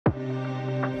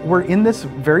we're in this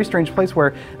very strange place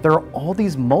where there are all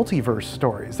these multiverse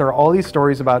stories. There are all these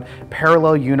stories about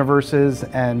parallel universes,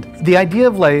 and the idea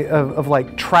of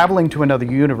like traveling to another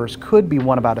universe could be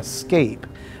one about escape.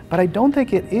 But I don't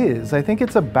think it is. I think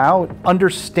it's about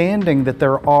understanding that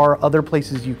there are other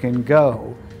places you can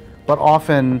go, but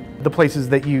often the places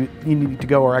that you need to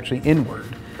go are actually inward,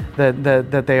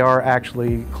 that they are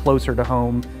actually closer to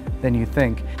home than you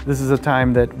think. This is a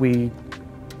time that we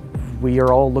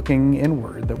are all looking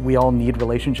inward, that we all need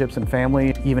relationships and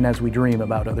family, even as we dream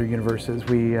about other universes.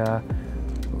 The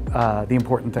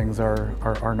important things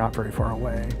are not very far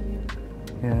away.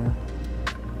 Yeah.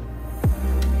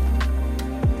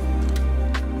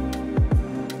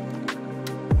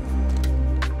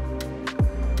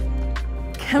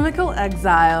 Chemical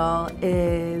Exile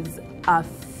is a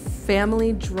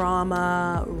family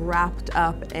drama wrapped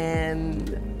up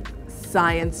in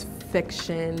science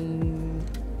fiction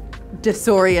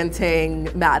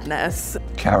disorienting madness.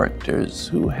 Characters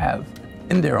who have,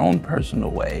 in their own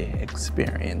personal way,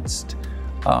 experienced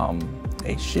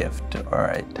a shift or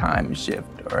a time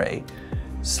shift or a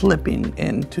slipping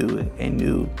into a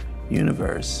new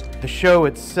universe. The show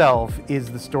itself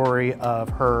is the story of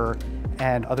her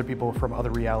and other people from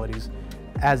other realities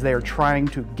as they are trying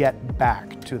to get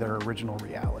back to their original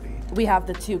reality. We have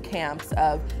the two camps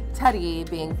of Teddy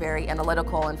being very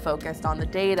analytical and focused on the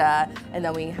data, and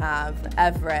then we have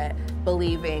Everett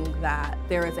believing that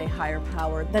there is a higher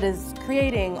power that is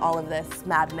creating all of this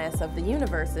madness of the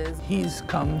universes. He's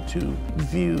come to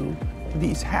view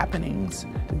these happenings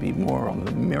to be more on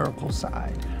the miracle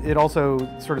side. It also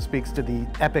sort of speaks to the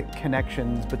epic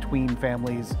connections between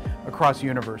families across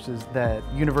universes, that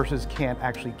universes can't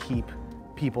actually keep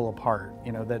people apart,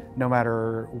 you know, that no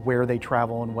matter where they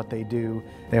travel and what they do,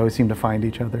 they always seem to find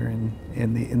each other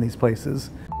in these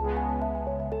places.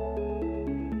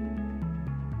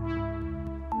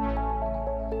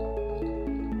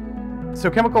 So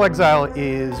Chemical Exile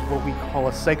is what we call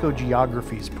a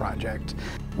psychogeographies project.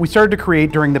 We started to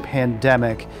create during the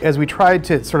pandemic as we tried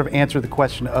to sort of answer the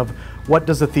question of what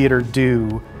does a theater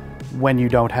do when you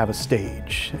don't have a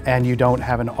stage and you don't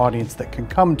have an audience that can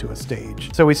come to a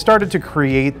stage. So we started to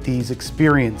create these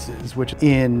experiences which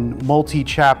in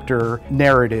multi-chapter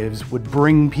narratives would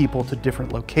bring people to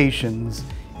different locations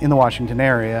in the Washington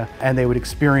area, and they would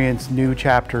experience new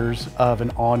chapters of an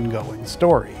ongoing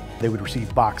story. They would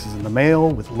receive boxes in the mail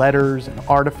with letters and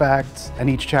artifacts, and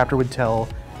each chapter would tell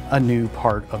a new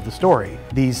part of the story.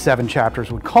 These 7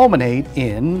 chapters would culminate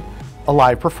in a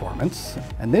live performance,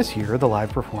 and this year the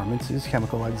live performance is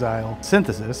Chemical Exile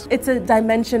Synthesis. It's a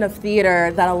dimension of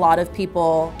theater that a lot of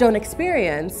people don't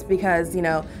experience because, you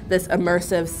know, this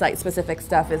immersive site-specific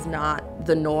stuff is not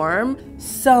the norm.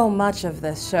 So much of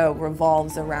this show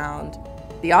revolves around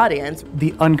the audience.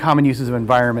 The uncommon uses of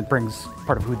environment brings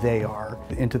part of who they are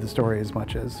into the story as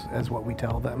much as what we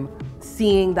tell them.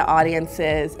 Seeing the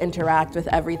audiences interact with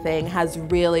everything has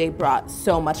really brought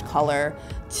so much color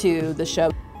to the show.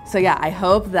 So yeah, I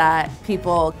hope that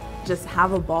people just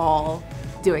have a ball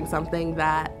doing something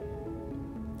that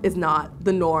is not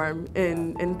the norm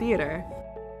in theater.